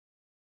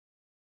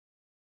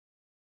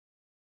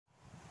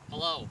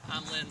Hello,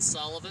 I'm Lynn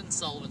Sullivan,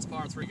 Sullivan's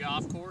Par 3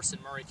 Golf Course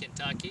in Murray,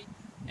 Kentucky,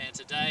 and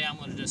today I'm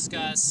going to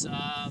discuss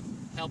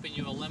helping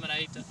you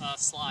eliminate a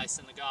slice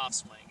in the golf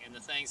swing and the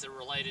things that are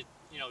related,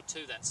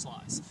 to that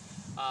slice.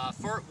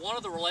 One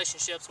of the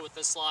relationships with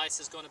this slice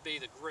is going to be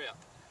the grip,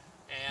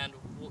 and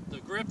the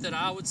grip that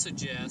I would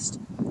suggest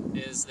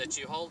is that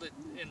you hold it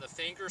in the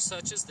fingers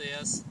such as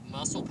this. The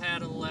muscle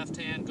pad of the left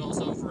hand goes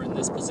over in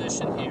this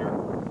position here,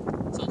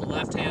 so the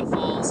left hand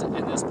falls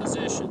in this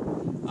position.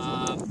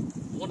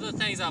 One of the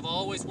things I've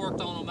always worked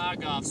on my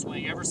golf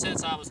swing, ever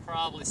since I was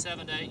probably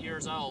 7 to 8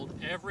 years old,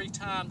 every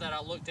time that I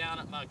look down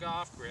at my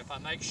golf grip, I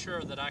make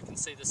sure that I can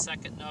see the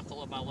second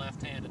knuckle of my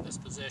left hand in this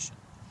position.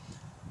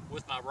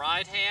 With my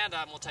right hand,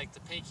 I'm going to take the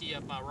pinky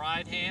of my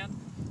right hand,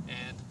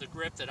 and the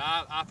grip that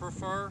I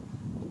prefer,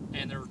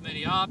 and there's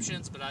many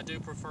options, but I do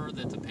prefer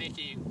that the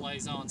pinky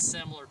lays on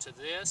similar to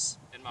this.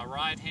 In my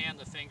right hand,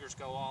 the fingers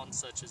go on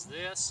such as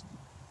this,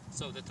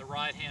 so that the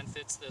right hand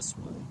fits this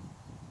way,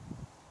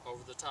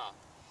 over the top.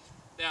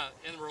 Now,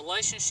 in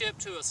relationship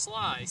to a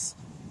slice,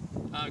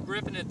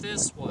 gripping it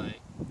this way,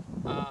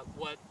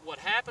 what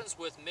happens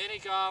with many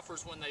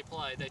golfers when they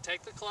play, they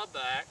take the club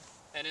back,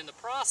 and in the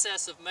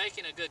process of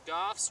making a good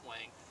golf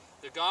swing,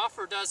 the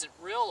golfer doesn't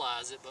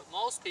realize it, but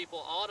most people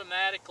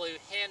automatically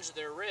hinge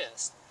their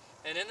wrist.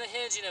 And in the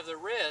hinging of the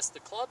wrist, the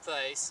club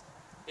face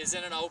is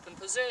in an open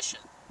position.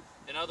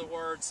 In other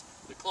words,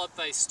 the club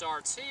face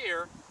starts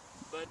here,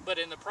 but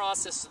in the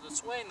process of the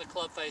swing, the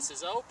club face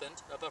is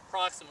opened of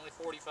approximately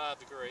 45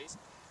 degrees.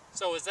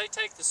 So as they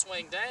take the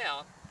swing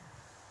down,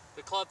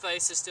 the club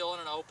face is still in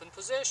an open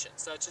position,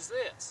 such as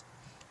this.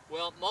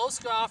 Well,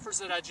 most golfers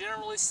that I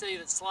generally see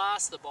that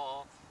slice the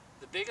ball,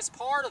 the biggest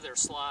part of their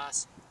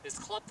slice is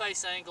club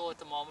face angle at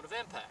the moment of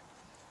impact.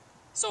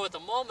 So at the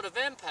moment of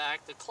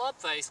impact, the club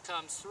face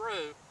comes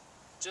through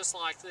just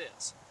like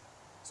this.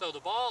 So the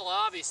ball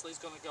obviously is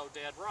going to go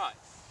dead right.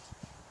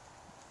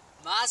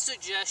 My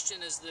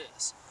suggestion is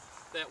this,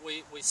 that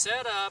we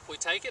set up, we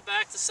take it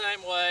back the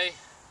same way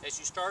as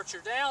you start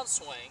your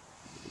downswing.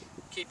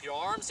 Keep your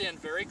arms in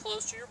very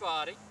close to your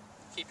body,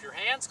 keep your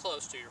hands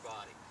close to your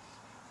body.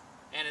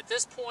 And at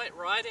this point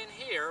right in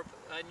here,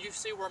 and you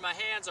see where my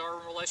hands are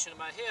in relation to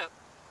my hip,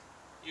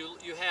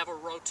 you have a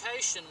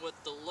rotation with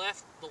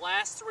the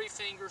last three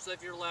fingers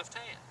of your left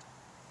hand.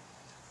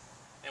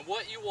 And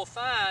what you will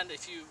find,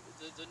 if you,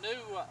 the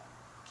new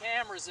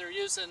cameras they're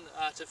using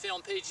to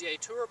film PGA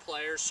Tour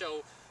players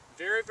show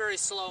very, very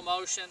slow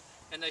motion,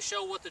 and they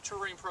show what the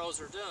touring pros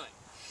are doing.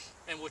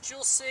 And what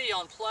you'll see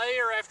on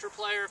player after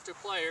player after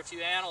player, if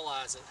you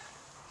analyze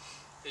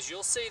it, is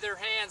you'll see their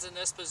hands in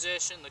this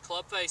position, the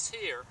club face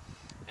here,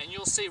 and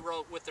you'll see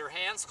with their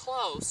hands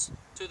close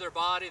to their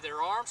body,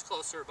 their arms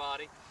close to their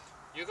body,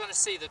 you're going to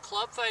see the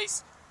club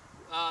face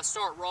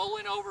start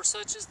rolling over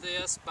such as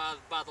this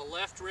by the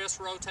left wrist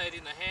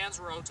rotating, the hands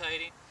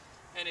rotating.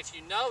 And if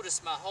you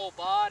notice, my whole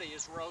body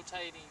is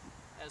rotating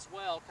as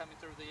well, coming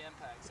through the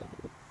impact zone.